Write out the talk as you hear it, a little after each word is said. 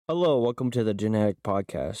Hello, welcome to the Genetic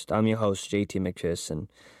Podcast. I'm your host, JT McPherson.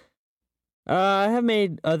 I have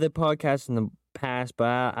made other podcasts in the past,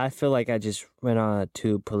 but I feel like I just went on a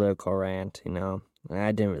too political rant,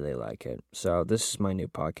 I didn't really like it. So this is my new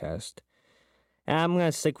podcast. And I'm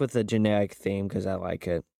going to stick with the generic theme because I like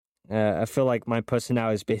it. I feel like my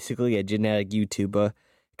personality is basically a genetic YouTuber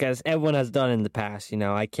because everyone has done it in the past,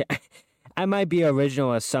 I can't... I might be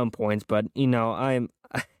original at some points, but,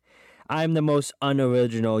 I'm the most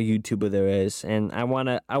unoriginal YouTuber there is, and I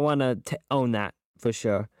wanna own that for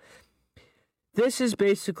sure. This is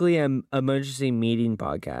basically an emergency meeting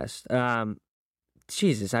podcast.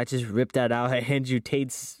 Jesus, I just ripped that out of Andrew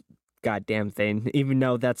Tate's goddamn thing, even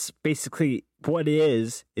though that's basically what it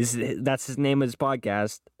is that's his name of his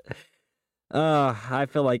podcast. I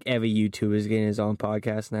feel like every YouTuber is getting his own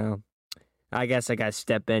podcast now. I guess I gotta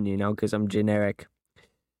step in, because I'm generic.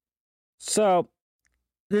 So,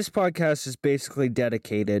 this podcast is basically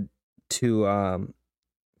dedicated to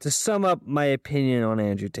sum up my opinion on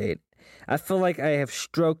Andrew Tate. I feel like I have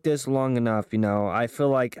stroked this long enough, I feel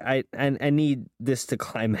like I need this to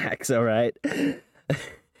climax, all right?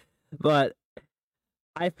 But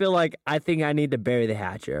I think I need to bury the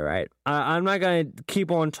hatchet, all right? I'm not going to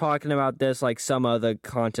keep on talking about this like some other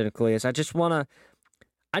content creators. I just want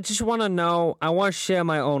to know, I want to share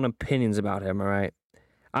my own opinions about him, all right?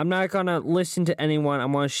 I'm not going to listen to anyone. I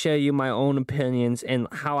want to share you my own opinions and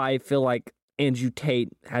how I feel like Andrew Tate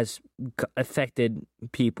has affected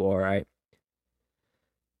people, all right?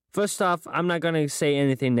 First off, I'm not going to say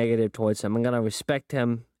anything negative towards him. I'm going to respect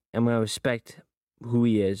him. I'm going to respect who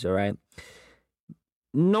he is, all right?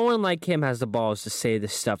 No one like him has the balls to say the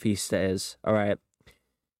stuff he says, all right?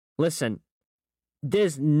 Listen,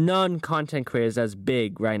 there's none content creators that's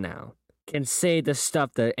big right now can say the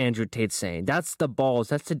stuff that Andrew Tate's saying. That's the balls.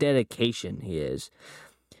 That's the dedication he is.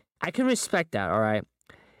 I can respect that, all right?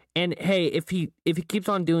 And hey, if he keeps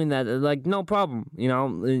on doing that, like, no problem,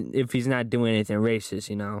 if he's not doing anything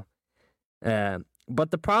racist,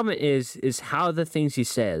 But the problem is how the things he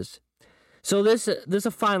says. So there's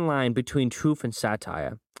a fine line between truth and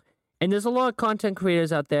satire. And there's a lot of content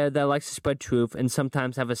creators out there that likes to spread truth and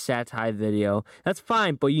sometimes have a satire video. That's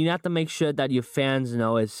fine, but you have to make sure that your fans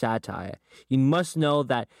know it's satire. You must know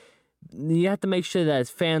that. You have to make sure that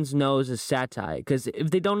fans know it's satire. Because if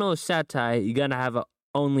they don't know it's satire, you're going to have a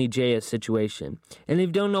Only JS situation. And if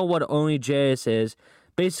you don't know what Only JS is,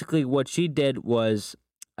 basically what she did was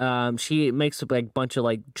she makes a bunch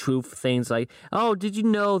of truth things like, oh, did you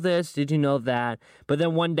know this? Did you know that? But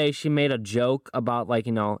then one day she made a joke about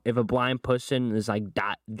if a blind person is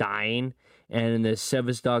dying and the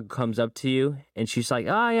service dog comes up to you and she's like,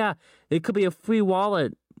 oh yeah, it could be a free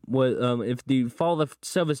wallet. If you follow the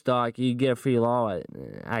service dog, you get a free wallet.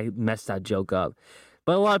 I messed that joke up.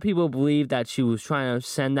 But a lot of people believe that she was trying to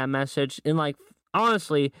send that message. And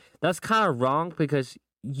honestly, that's kind of wrong because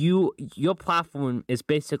your platform is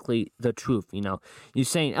basically the truth, You're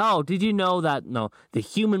saying, oh, did you know that, the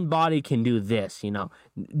human body can do this,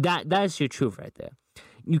 That's your truth right there.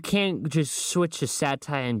 You can't just switch to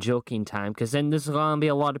satire and joking time because then there's going to be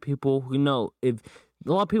a lot of people who know, a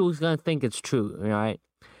lot of people are going to think it's true, right?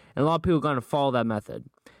 And a lot of people are going to follow that method.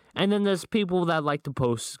 And then there's people that like to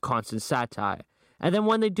post constant satire. And then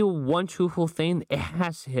when they do one truthful thing, it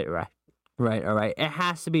has to hit right. Right, all right. It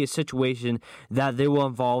has to be a situation that they were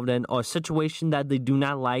involved in or a situation that they do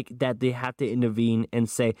not like that they have to intervene and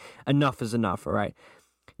say, enough is enough, all right?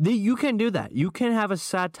 You can do that. You can have a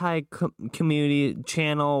satire community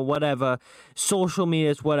channel, whatever, social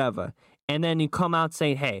medias, whatever. And then you come out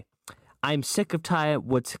saying, hey, I'm sick of tired,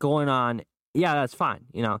 what's going on? Yeah, that's fine,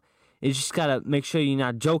 You just got to make sure you're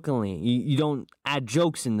not jokingly. You don't add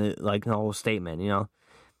jokes in the whole statement,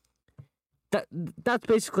 That's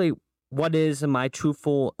basically what is my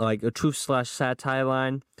truthful, a truth/satire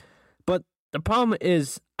line. But the problem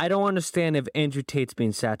is, I don't understand if Andrew Tate's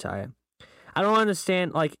being satire. I don't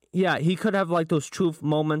understand, yeah, he could have, those truth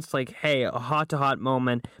moments, hey, a heart-to-heart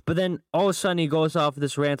moment, but then all of a sudden he goes off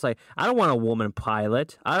this rant, I don't want a woman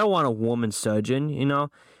pilot. I don't want a woman surgeon, And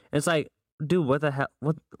it's dude, what the hell,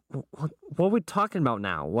 what are we talking about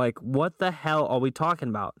now? What the hell are we talking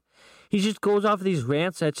about? He just goes off these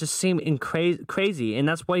rants that just seem crazy, and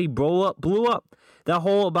that's why he blew up. That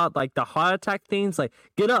whole about the heart attack things,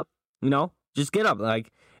 get up, just get up.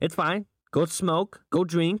 It's fine. Go smoke, go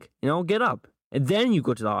drink, get up, and then you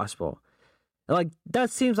go to the hospital. That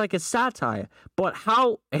seems like a satire, but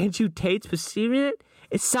how Andrew Tate's perceiving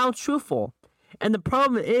it sounds truthful. And the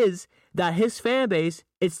problem is that his fan base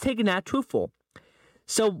is taking that truthful.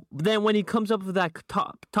 So then when he comes up with that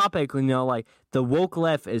topic, the woke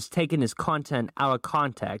left is taking his content out of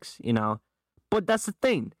context, But that's the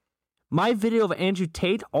thing. My video of Andrew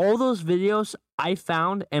Tate, all those videos I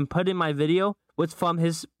found and put in my video was from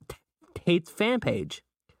his Tate's fan page.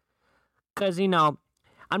 Because,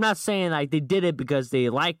 I'm not saying like they did it because they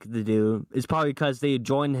like the dude. It's probably because they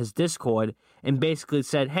joined his Discord and basically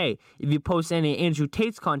said, hey, if you post any Andrew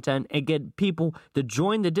Tate's content and get people to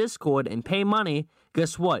join the Discord and pay money,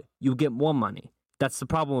 guess what? You get more money. That's the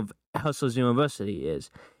problem with Hustlers University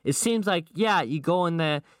is. It seems like, yeah, you go in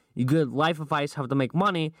there, you get life advice how to make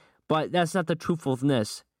money, but that's not the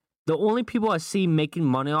truthfulness. The only people I see making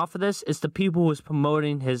money off of this is the people who's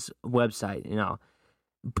promoting his website,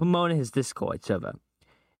 promoting his Discord server.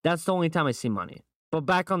 That's the only time I see money. But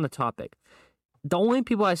back on the topic. The only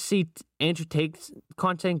people I see Andrew Tate's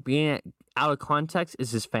content being out of context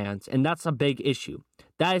is his fans. And that's a big issue.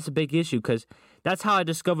 That is a big issue because that's how I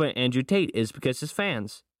discovered Andrew Tate is because his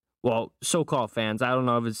fans. Well, so-called fans. I don't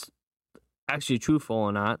know if it's actually truthful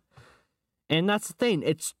or not. And that's the thing.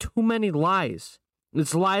 It's too many lies.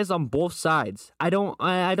 It's lies on both sides. I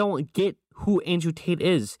don't get who Andrew Tate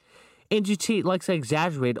is. Andrew Tate likes to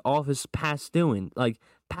exaggerate all of his past doing, like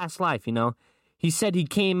past life, He said he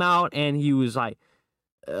came out and he was like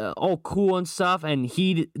all cool and stuff, and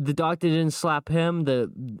the doctor didn't slap him.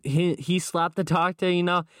 He slapped the doctor,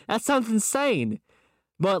 That sounds insane.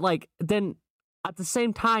 But like then at the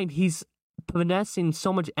same time he's possessing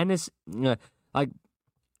so much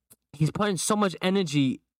he's putting so much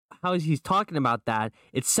energy how he's talking about that.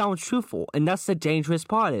 It sounds truthful, and that's the dangerous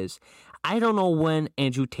part is I don't know when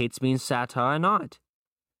Andrew Tate's being satire or not.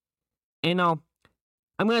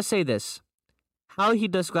 I'm going to say this. How he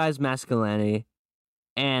describes masculinity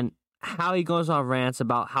and how he goes on rants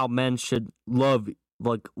about how men should love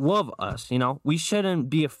us, We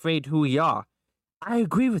shouldn't be afraid who we are. I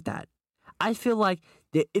agree with that. I feel like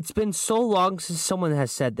it's been so long since someone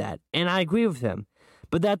has said that, and I agree with him.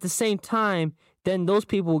 But at the same time, then those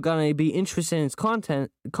people are going to be interested in his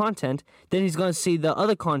content, then he's going to see the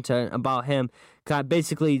other content about him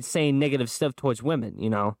basically saying negative stuff towards women,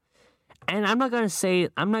 And I'm not going to say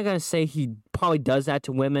he probably does that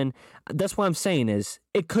to women. That's what I'm saying is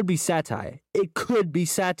it could be satire. It could be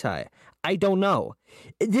satire. I don't know.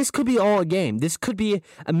 This could be all a game. This could be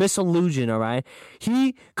a misillusion, all right?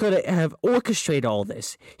 He could have orchestrated all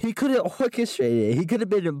this. He could have orchestrated it. He could have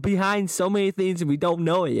been behind so many things and we don't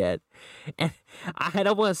know it yet. And I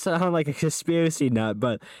don't want to sound like a conspiracy nut,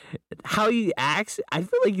 but how he acts, I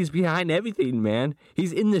feel like he's behind everything, man.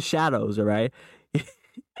 He's in the shadows, all right?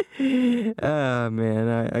 Oh,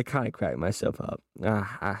 man, I kind of cracked myself up.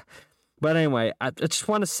 But anyway, I just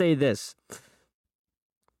want to say this.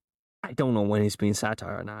 I don't know when he's being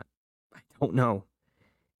satire or not. I don't know.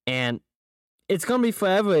 And it's going to be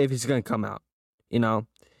forever if he's going to come out,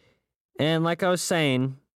 And like I was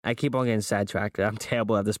saying, I keep on getting sidetracked. I'm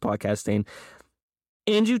terrible at this podcast thing.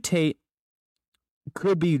 Andrew Tate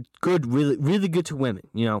could be good, really, really good to women.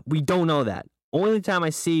 We don't know that. Only time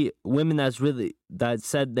I see women that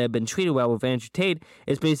said they've been treated well with Andrew Tate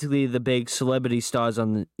is basically the big celebrity stars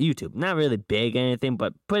on the YouTube. Not really big or anything,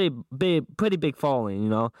 but pretty big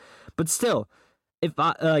following, But still,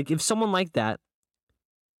 if someone like that,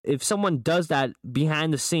 if someone does that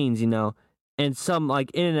behind the scenes, and some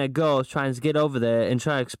internet girls trying to get over there and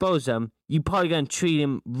try to expose them, you probably gonna treat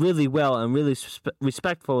him really well and really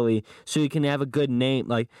respectfully, so you can have a good name,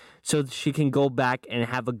 so she can go back and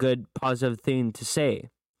have a good positive thing to say.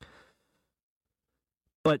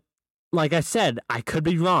 But like I said, I could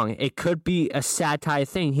be wrong. It could be a satire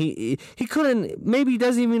thing. He couldn't. Maybe he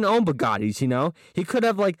doesn't even own Bugattis. He could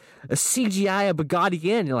have a CGI a Bugatti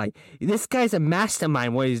in. This guy's a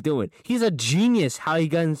mastermind. What he's doing. He's a genius. How he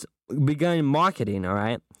begun marketing. All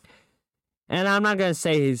right. And I'm not gonna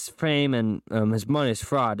say his fame and his money is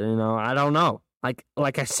fraud. I don't know.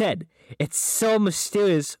 Like I said, it's so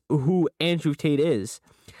mysterious who Andrew Tate is.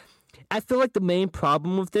 I feel like the main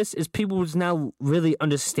problem with this is people is now really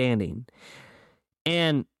understanding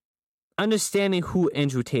who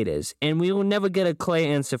Andrew Tate is. And we will never get a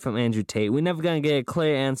clear answer from Andrew Tate. We're never going to get a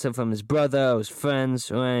clear answer from his brother or his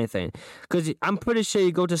friends or anything. Because I'm pretty sure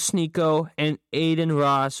you go to Sneeko and Aiden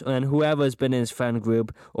Ross and whoever has been in his friend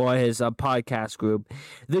group or his podcast group,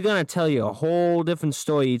 they're going to tell you a whole different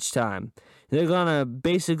story each time. They're going to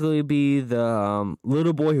basically be the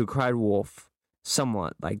little boy who cried wolf.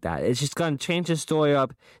 Somewhat like that. It's just going to change the story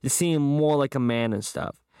up to see him more like a man and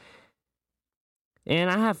stuff. And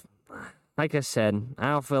I have, like I said, I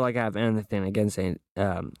don't feel like I have anything against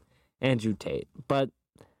Andrew Tate. But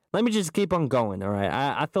let me just keep on going, all right?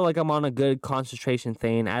 I feel like I'm on a good concentration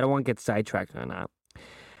thing. I don't want to get sidetracked or not.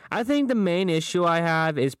 I think the main issue I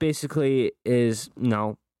have is basically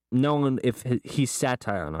knowing if he's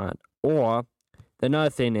satire or not. Or the another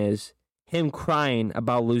thing is him crying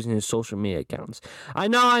about losing his social media accounts. I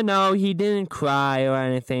know, he didn't cry or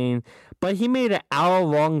anything, but he made an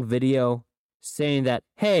hour-long video saying that,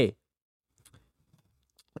 hey,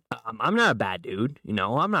 I'm not a bad dude,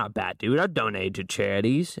 I'm not a bad dude. I donate to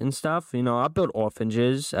charities and stuff, I build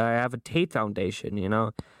orphanages. I have a Tate Foundation,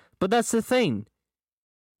 But that's the thing.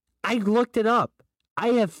 I looked it up. I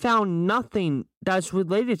have found nothing that's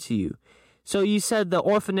related to you. So you said the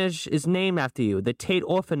orphanage is named after you, the Tate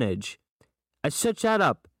Orphanage. I searched that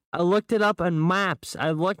up. I looked it up on maps.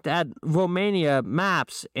 I looked at Romania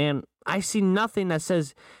maps, and I see nothing that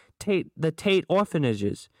says the Tate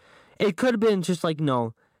Orphanages. It could have been just like,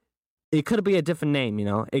 it could be a different name,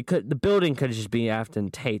 the building could just be after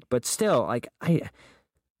Tate, but still, he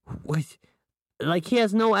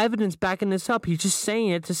has no evidence backing this up. He's just saying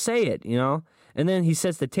it to say it, And then he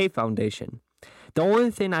says the Tate Foundation. The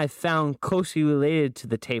only thing I found closely related to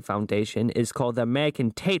the Tate Foundation is called the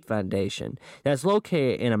American Tate Foundation. That's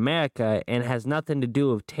located in America and has nothing to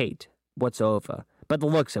do with Tate whatsoever. But the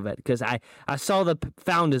looks of it, because I saw the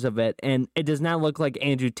founders of it, and it does not look like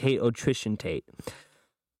Andrew Tate or Tristan Tate.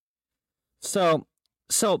 So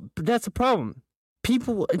that's a problem. I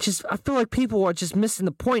feel like people are just missing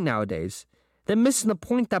the point nowadays. They're missing the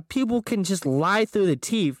point that people can just lie through the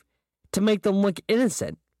teeth to make them look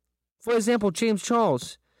innocent. For example, James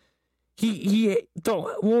Charles, the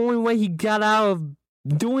only way he got out of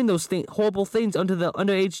doing those horrible things under the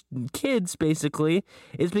underage kids, basically,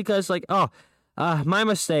 is because, my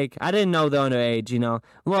mistake. I didn't know they're underage,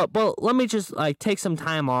 Well, let me just, take some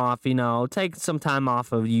time off, take some time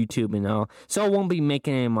off of YouTube, so I won't be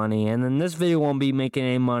making any money, and then this video won't be making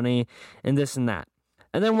any money, and this and that.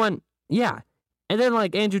 And then And then,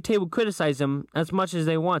 Andrew Tate will criticize him as much as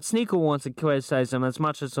they want. Sneaker wants to criticize him as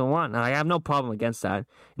much as they want. And I have no problem against that.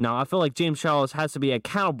 I feel like James Charles has to be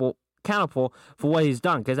accountable for what he's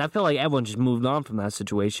done. Because I feel like everyone just moved on from that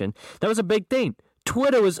situation. That was a big thing.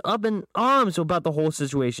 Twitter was up in arms about the whole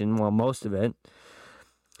situation. Well, most of it.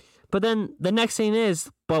 But then the next thing is,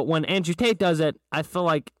 when Andrew Tate does it, I feel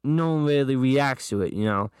like no one really reacts to it,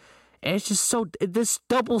 And it's just there's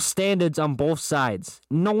double standards on both sides.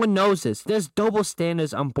 No one knows this. There's double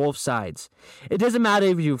standards on both sides. It doesn't matter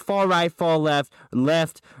if you're far right, far left,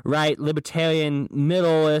 left, right, libertarian,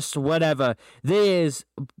 middleist, whatever. There's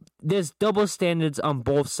double standards on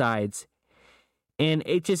both sides. And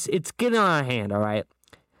it's getting out of hand, all right?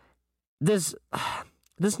 There's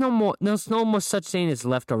no more such thing as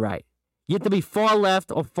left or right. You have to be far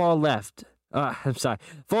left or far left.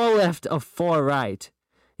 Far left or far right.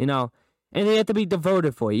 And you have to be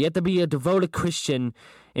devoted for it. You have to be a devoted Christian.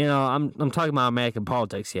 I'm talking about American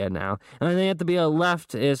politics here now. And then you have to be a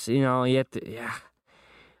leftist. You have to. Yeah.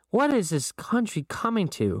 What is this country coming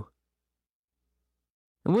to?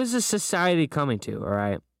 And what is this society coming to? All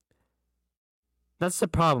right. That's the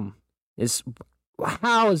problem.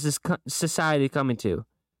 How is this society coming to?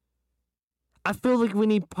 I feel like we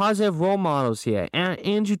need positive role models here, and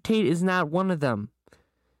Andrew Tate is not one of them.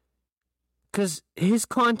 Because his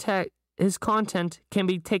content can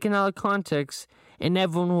be taken out of context, and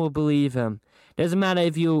everyone will believe him. Doesn't matter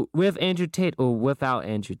if you're with Andrew Tate or without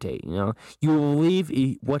Andrew Tate, you will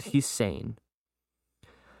believe what he's saying.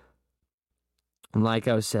 And like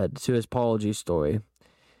I said, to his apology story,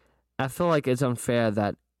 I feel like it's unfair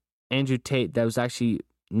that Andrew Tate, that was actually,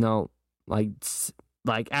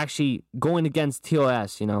 actually going against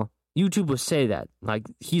TOS, YouTube will say that.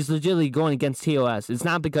 He's legitimately going against TOS. It's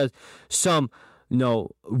not because some,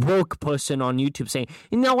 woke person on YouTube saying,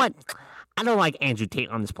 you know what? I don't like Andrew Tate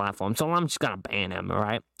on this platform, so I'm just going to ban him, all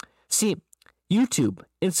right? See, YouTube,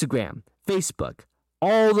 Instagram, Facebook,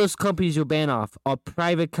 all those companies you ban off are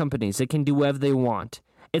private companies that can do whatever they want.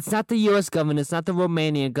 It's not the U.S. government. It's not the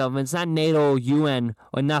Romanian government. It's not NATO or UN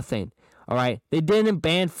or nothing, all right? They didn't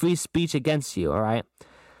ban free speech against you, all right?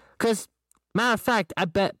 Because, matter of fact,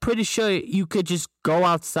 pretty sure you could just go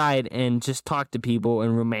outside and just talk to people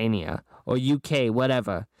in Romania or UK,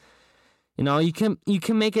 whatever. You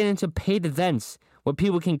can make it into paid events where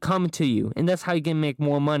people can come to you, and that's how you can make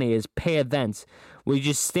more money, is pay events where you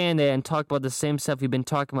just stand there and talk about the same stuff you've been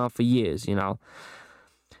talking about for years,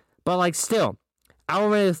 But, still, I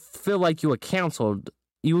don't really feel like you were canceled.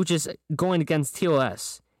 You were just going against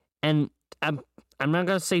TOS. And I'm not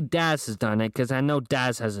going to say Daz has done it, because I know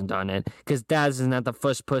Daz hasn't done it, because Daz is not the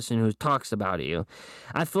first person who talks about you.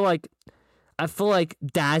 I feel like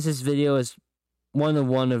Daz's video is one of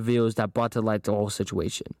the videos that brought to light the whole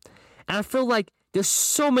situation. And I feel like there's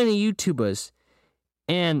so many YouTubers,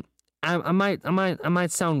 and I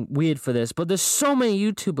might sound weird for this, but there's so many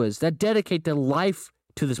YouTubers that dedicate their life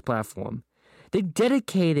to this platform. They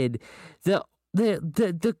dedicated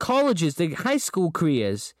the colleges, the high school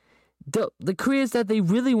careers, the careers that they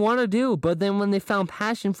really want to do, but then when they found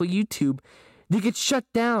passion for YouTube, they get shut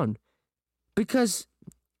down because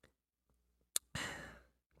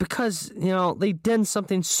they did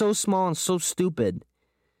something so small and so stupid.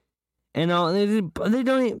 And they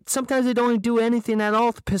don't sometimes they don't even do anything at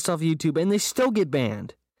all to piss off YouTube, and they still get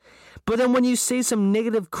banned. But then when you say some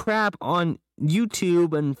negative crap on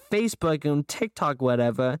YouTube and Facebook and TikTok,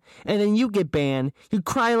 whatever, and then you get banned, you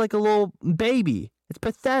cry like a little baby. It's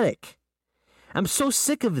pathetic. I'm so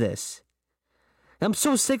sick of this. I'm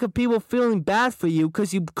so sick of people feeling bad for you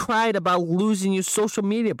because you cried about losing your social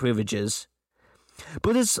media privileges.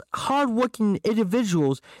 But it's hardworking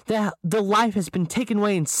individuals that their life has been taken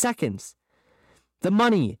away in seconds. The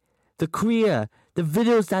money, the career, the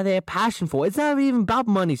videos that they have passion for. It's not even about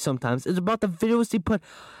money sometimes. It's about the videos they put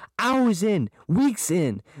hours in, weeks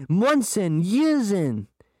in, months in, years in.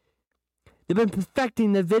 They've been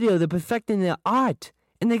perfecting the video. They're perfecting their art.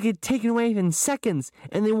 And they get taken away in seconds.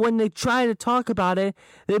 And then when they try to talk about it,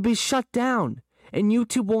 they'll be shut down. And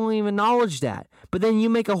YouTube won't even acknowledge that. But then you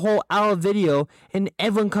make a whole hour video and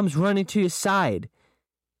everyone comes running to your side.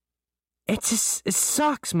 It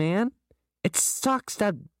sucks, man. It sucks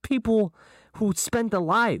that people who spend their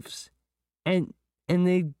lives and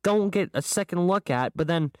they don't get a second look at, but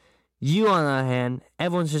then you, on the other hand,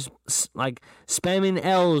 everyone's just like spamming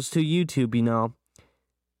L's to YouTube,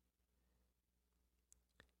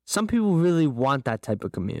 Some people really want that type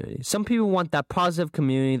of community. Some people want that positive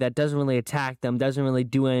community that doesn't really attack them, doesn't really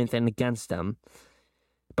do anything against them.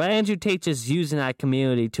 But Andrew Tate is using that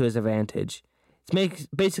community to his advantage. It's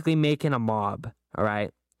basically making a mob, all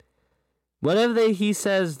right? Whatever he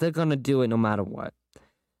says, they're going to do it no matter what.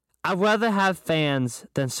 I'd rather have fans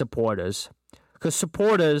than supporters. Because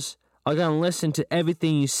supporters are going to listen to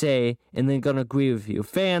everything you say and they're going to agree with you.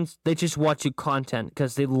 Fans, they just watch your content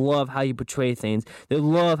because they love how you portray things. They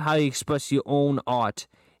love how you express your own art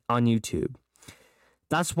on YouTube.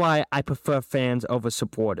 That's why I prefer fans over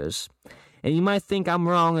supporters. And you might think I'm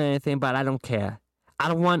wrong or anything, but I don't care. I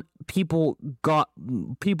don't want people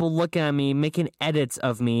looking at me, making edits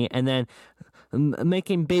of me, and then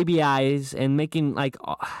making baby eyes and making I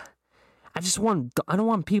don't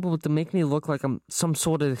want people to make me look like I'm some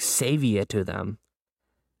sort of savior to them.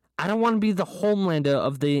 I don't want to be the Homelander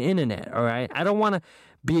of the internet, all right? I don't want to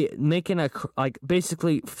be making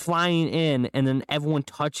basically flying in and then everyone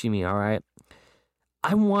touching me, all right?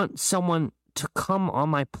 I want someone to come on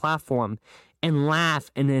my platform and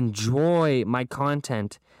laugh and enjoy my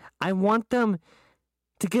content. I want them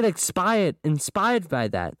to get inspired by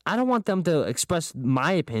that. I don't want them to express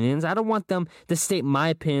my opinions. I don't want them to state my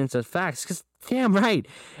opinions as facts. Because damn right,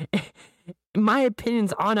 my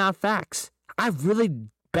opinions are not facts. I have really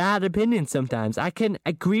bad opinions sometimes. I can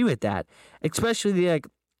agree with that. Especially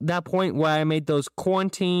that point where I made those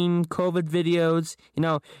quarantine COVID videos.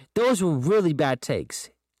 Those were really bad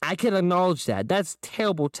takes. I can acknowledge that. That's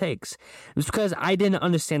terrible takes. It's because I didn't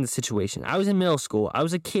understand the situation. I was in middle school. I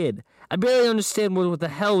was a kid. I barely understood what the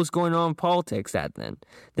hell was going on in politics then.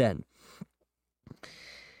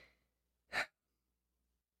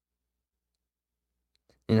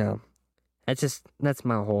 That's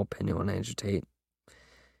my whole opinion on Andrew Tate.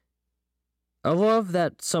 I love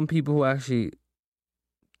that some people who actually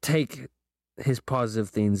take his positive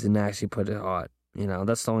things and actually put it hard.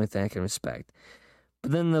 That's the only thing I can respect.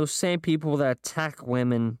 But then those same people that attack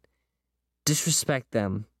women, disrespect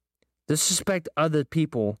them, disrespect other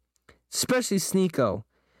people, especially Sneeko.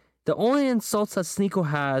 The only insults that Sneeko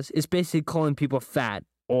has is basically calling people fat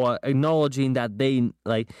or acknowledging that they,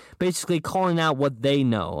 basically calling out what they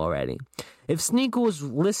know already. If Sneeko was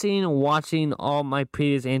listening and watching all my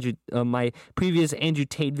previous Andrew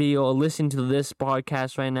Tate video or listening to this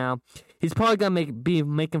podcast right now, he's probably going to be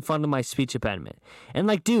making fun of my speech impediment.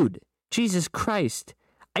 And dude, Jesus Christ,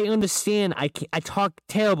 I understand I talk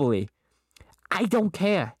terribly. I don't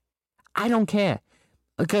care.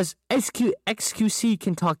 Because XQC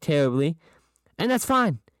can talk terribly, and that's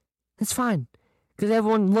fine. That's fine. Because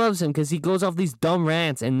everyone loves him because he goes off these dumb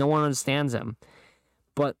rants and no one understands him.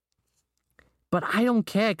 But I don't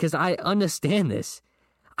care because I understand this.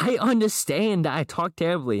 I understand that I talk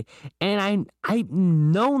terribly. And I've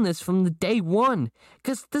known this from the day one.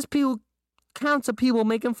 Because there's counts of people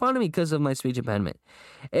making fun of me because of my speech impediment.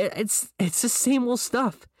 It's the same old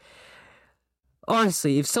stuff.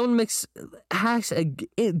 Honestly, if someone has a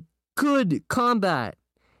good combat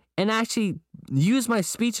and actually use my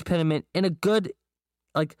speech impediment in a good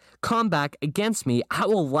comeback against me, I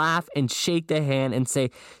will laugh and shake their hand and say,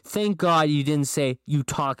 thank God you didn't say you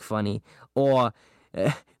talk funny or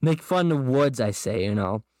make fun of words I say,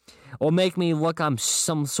 or make me look I'm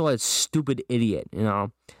some sort of stupid idiot, you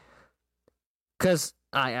know? Because,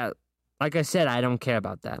 like I said, I don't care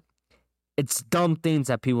about that. It's dumb things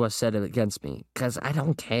that people have said against me, because I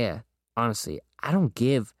don't care. Honestly, I don't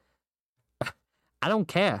care. I don't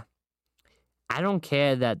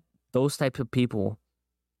care that those types of people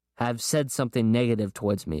have said something negative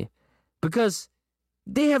towards me, because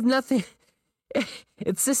they have nothing.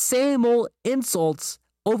 It's the same old insults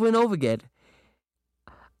over and over again.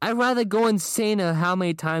 I'd rather go insane at how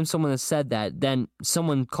many times someone has said that than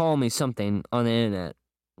someone call me something on the internet.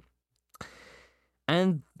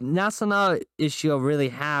 And that's another issue I really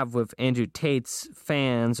have with Andrew Tate's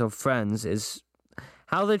fans or friends, is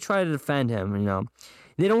how they try to defend him, you know.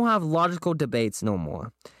 They don't have logical debates no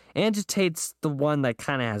more. Andrew Tate's the one that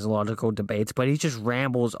kind of has logical debates, but he just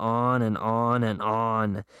rambles on and on and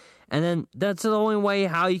on. And then that's the only way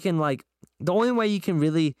the only way you can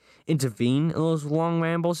really intervene in those long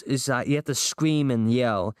rambles is that you have to scream and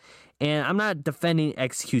yell. And I'm not defending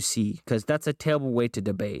XQC, because that's a terrible way to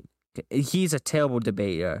debate. He's a terrible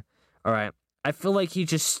debater, all right? I feel like he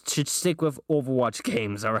just should stick with Overwatch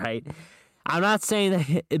games, all right? I'm not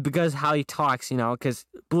saying that because how he talks, you know, because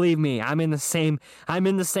believe me, I'm in the same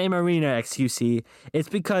arena, XQC. It's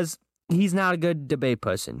because he's not a good debate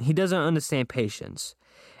person. He doesn't understand patience.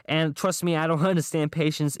 And trust me, I don't understand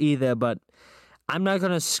patience either, but I'm not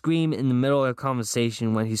going to scream in the middle of a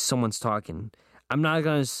conversation when someone's talking. I'm not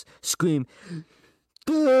going to scream.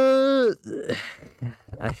 I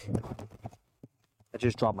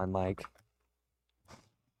just dropped my mic.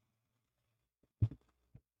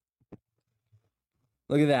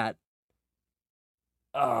 Look at that.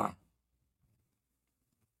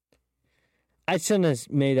 I shouldn't have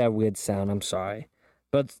made that weird sound, I'm sorry.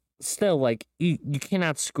 But still, like, you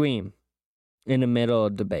cannot scream in the middle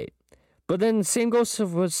of a debate. But then the same goes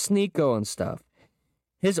with Sneeko and stuff.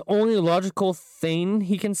 His only logical thing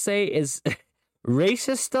he can say is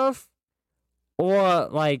racist stuff, or,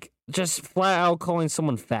 like, just flat out calling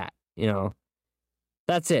someone fat, you know?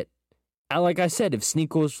 That's it. Like I said, if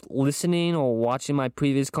Sneeko's listening or watching my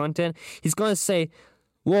previous content, he's going to say,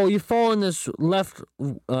 well, you fall in this left,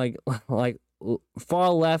 like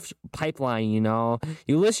far left pipeline, you know?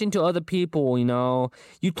 You listen to other people, you know?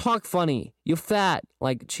 You talk funny. You're fat.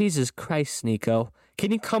 Like, Jesus Christ, Sneeko.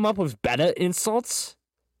 Can you come up with better insults?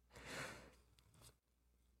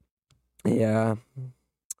 Yeah.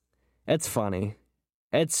 It's funny.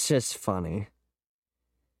 It's just funny.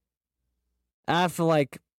 I feel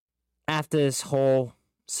like after this whole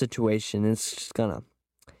situation, it's just gonna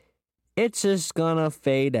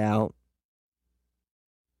fade out.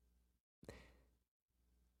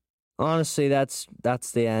 Honestly, that's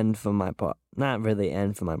the end for my not really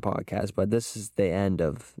end for my podcast, but this is the end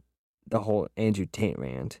of the whole Andrew Tate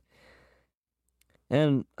rant.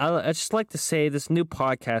 And I just like to say, this new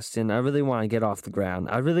podcasting, I really want to get off the ground.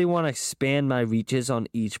 I really want to expand my reaches on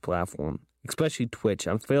each platform, especially Twitch.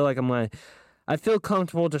 I feel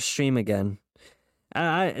comfortable to stream again.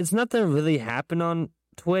 It's nothing really happened on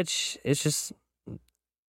Twitch. It's just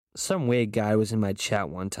some weird guy was in my chat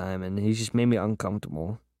one time, and he just made me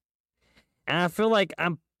uncomfortable. And I feel like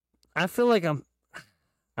I'm. I don't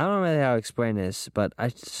know really how to explain this, but I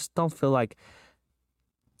just don't feel like,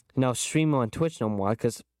 streaming on Twitch no more,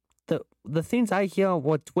 because the things I hear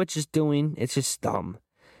what Twitch is doing, it's just dumb.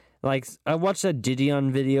 Like, I watched a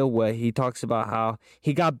Gideon video where he talks about how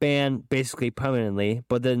he got banned basically permanently,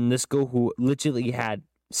 but then this girl who literally had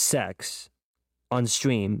sex on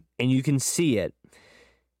stream, and you can see it,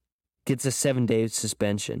 gets a 7-day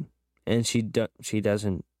suspension, and she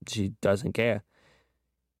doesn't care.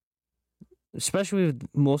 Especially with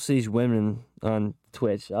most of these women on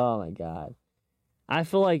Twitch. Oh my god. I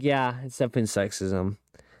feel like, yeah, it's definitely sexism.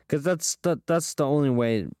 Because that's the only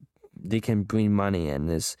way they can bring money in,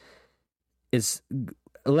 is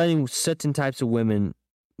letting certain types of women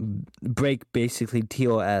break basically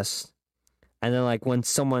TOS. And then, like, when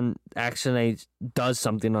someone actually does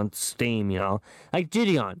something on Steam, like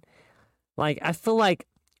Gideon. Like, I feel like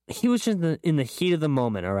he was just in the heat of the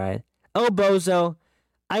moment, all right? El Bozo,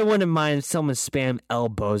 I wouldn't mind if someone spam El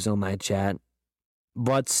Bozo in my chat.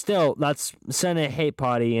 But still, that's sending a hate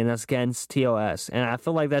party, and that's against TOS. And I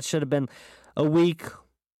feel like that should have been a week,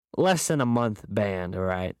 less than a month banned, all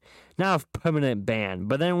right? Not a permanent ban.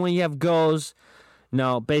 But then when you have girls,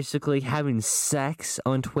 basically having sex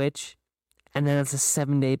on Twitch, and then it's a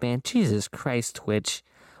 7-day ban. Jesus Christ, Twitch.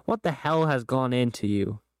 What the hell has gone into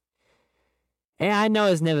you? And I know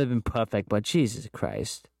it's never been perfect, but Jesus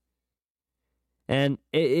Christ. And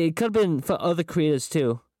it could have been for other creators,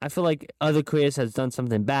 too. I feel like other creators has done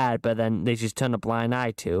something bad, but then they just turn a blind eye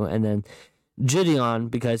to, and then jitty on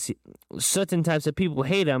because certain types of people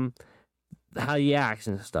hate him, how he acts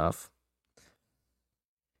and stuff.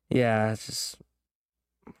 Yeah, it's just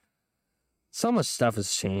so much stuff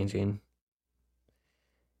is changing.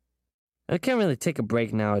 I can't really take a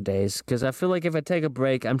break nowadays because I feel like if I take a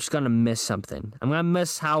break, I'm just going to miss something. I'm going to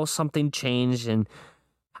miss how something changed and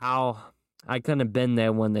how I couldn't have been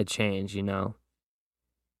there when they changed, you know?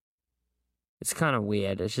 It's kind of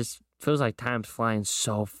weird. It just feels like time's flying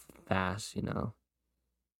so fast, you know?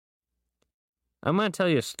 I'm going to tell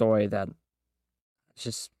you a story that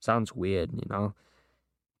just sounds weird, you know?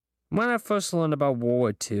 When I first learned about World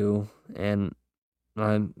War II and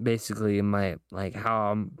basically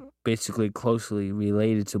how I'm basically closely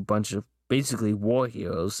related to a bunch of basically war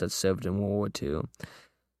heroes that served in World War II,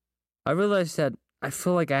 I realized that I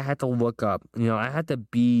feel like I had to look up, you know, I had to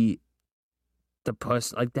be the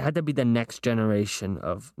person, like, I had to be the next generation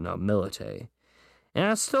of, you know, military. And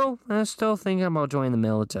I'm still thinking about joining the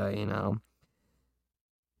military, you know.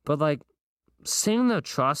 But, like, seeing the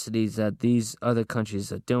atrocities that these other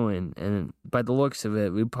countries are doing, and by the looks of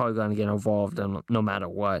it, we're probably going to get involved no matter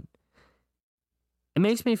what. It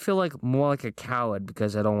makes me feel like more like a coward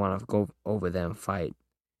because I don't want to go over there and fight.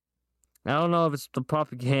 I don't know if it's the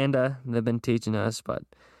propaganda they've been teaching us, but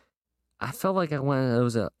I felt like when I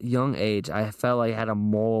was a young age, I felt like I had a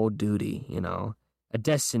moral duty, you know, a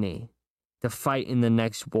destiny to fight in the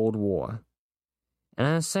next World War. And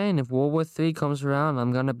I'm saying, if World War III comes around,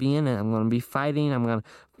 I'm going to be in it. I'm going to be fighting. I'm going to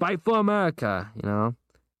fight for America, you know?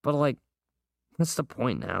 But, like, what's the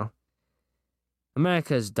point now?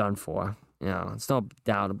 America is done for, you know? There's no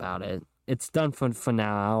doubt about it. It's done for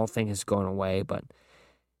now. I don't think it's going away, but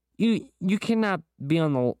you cannot be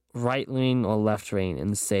on the right lane or left lane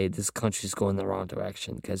and say this country's going the wrong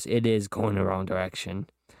direction, because it is going the wrong direction.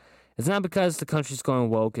 It's not because the country's going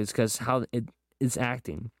woke. It's because how it is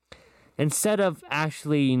acting. Instead of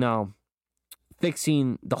actually, you know,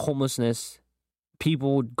 fixing the homelessness,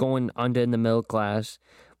 people going under in the middle class,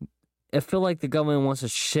 I feel like the government wants to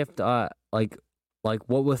shift, like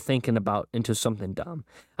what we're thinking about into something dumb.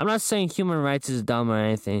 I'm not saying human rights is dumb or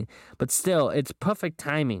anything, but still, it's perfect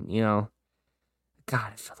timing, you know.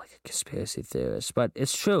 God, I feel like a conspiracy theorist, but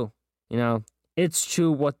it's true, you know. It's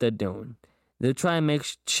true what they're doing. They're trying to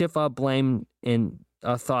shift our blame and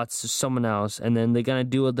our thoughts to someone else, and then they're gonna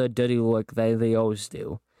do the dirty work that they always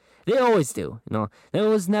do. They always do, you know. There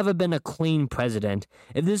was never been a clean president.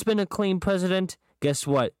 If there's been a clean president, guess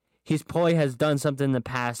what? He's probably has done something in the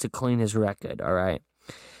past to clean his record, all right?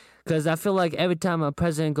 Because I feel like every time a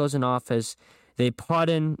president goes in office, they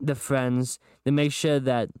pardon the friends, they make sure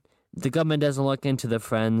that the government doesn't look into the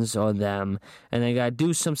friends or them, and they gotta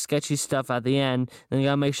do some sketchy stuff at the end, and they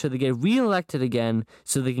gotta make sure they get reelected again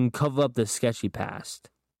so they can cover up the sketchy past.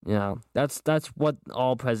 You know, that's what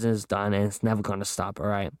all presidents done, and it's never gonna stop,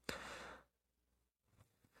 alright?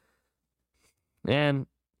 And,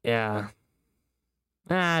 yeah.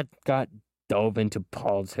 I got dove into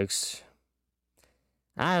politics.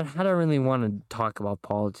 I don't really want to talk about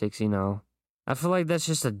politics, you know. I feel like that's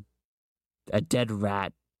just a dead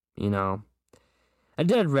rat. You know, a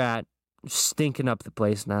dead rat stinking up the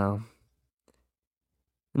place now.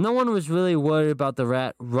 No one was really worried about the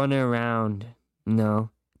rat running around, you know.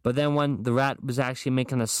 But then when the rat was actually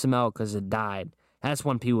making a smell because it died, that's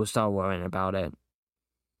when people started worrying about it.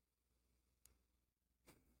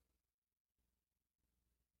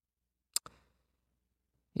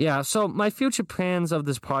 Yeah, so my future plans of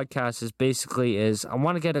this podcast is I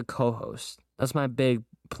want to get a co-host. That's my big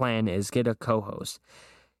plan, is get a co-host.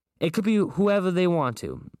 It could be whoever they want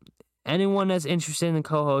to. Anyone that's interested in a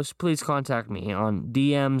co-host, please contact me on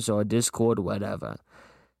DMs or Discord or whatever.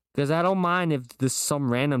 Because I don't mind if there's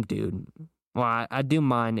some random dude. Well, I do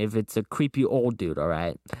mind if it's a creepy old dude,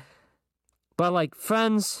 alright? But like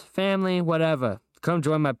friends, family, whatever, come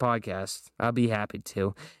join my podcast. I'll be happy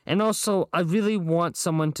to. And also, I really want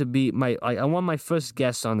someone to be I want my first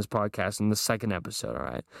guest on this podcast in the second episode,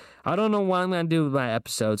 alright? I don't know what I'm going to do with my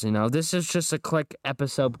episodes, you know. This is just a quick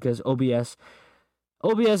episode because OBS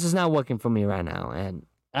is not working for me right now. And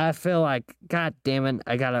I feel like, god damn it,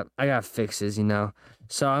 I gotta fix this, you know.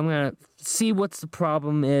 So I'm going to see what the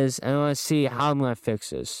problem is, and I want to see how I'm going to fix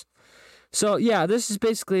this. So, yeah, this is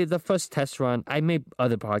basically the first test run. I made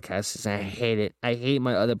other podcasts, and I hate it. I hate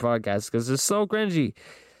my other podcasts because it's so cringy.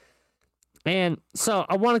 And so,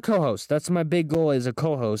 I want a co-host. That's my big goal, is a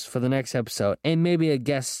co-host for the next episode. And maybe a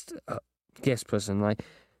guest person. Like,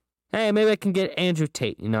 hey, maybe I can get Andrew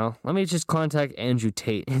Tate, you know? Let me just contact Andrew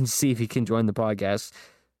Tate and see if he can join the podcast.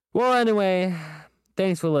 Well, anyway,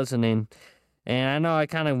 thanks for listening. And I know I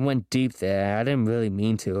kind of went deep there. I didn't really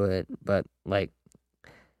mean to it, but, like,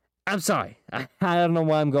 I'm sorry. I don't know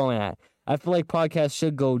where I'm going at. I feel like podcasts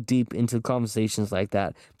should go deep into conversations like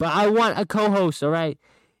that. But I want a co-host, all right?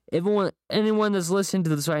 Anyone that's listening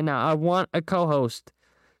to this right now, I want a co-host.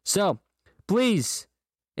 So, please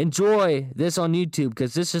enjoy this on YouTube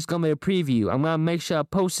because this is going to be a preview. I'm going to make sure I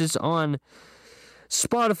post this on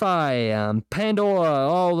Spotify, Pandora,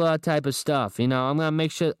 all that type of stuff. I'm going to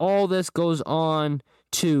make sure all this goes on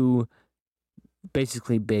to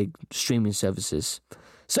basically big streaming services.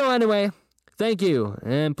 So anyway, thank you.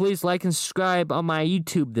 And please like and subscribe on my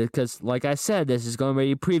YouTube because, like I said, this is going to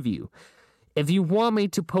be a preview. If you want me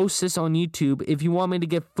to post this on YouTube, if you want me to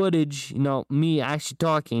get footage, me actually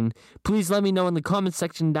talking, please let me know in the comment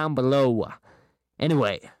section down below.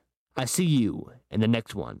 Anyway, I see you in the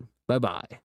next one. Bye-bye.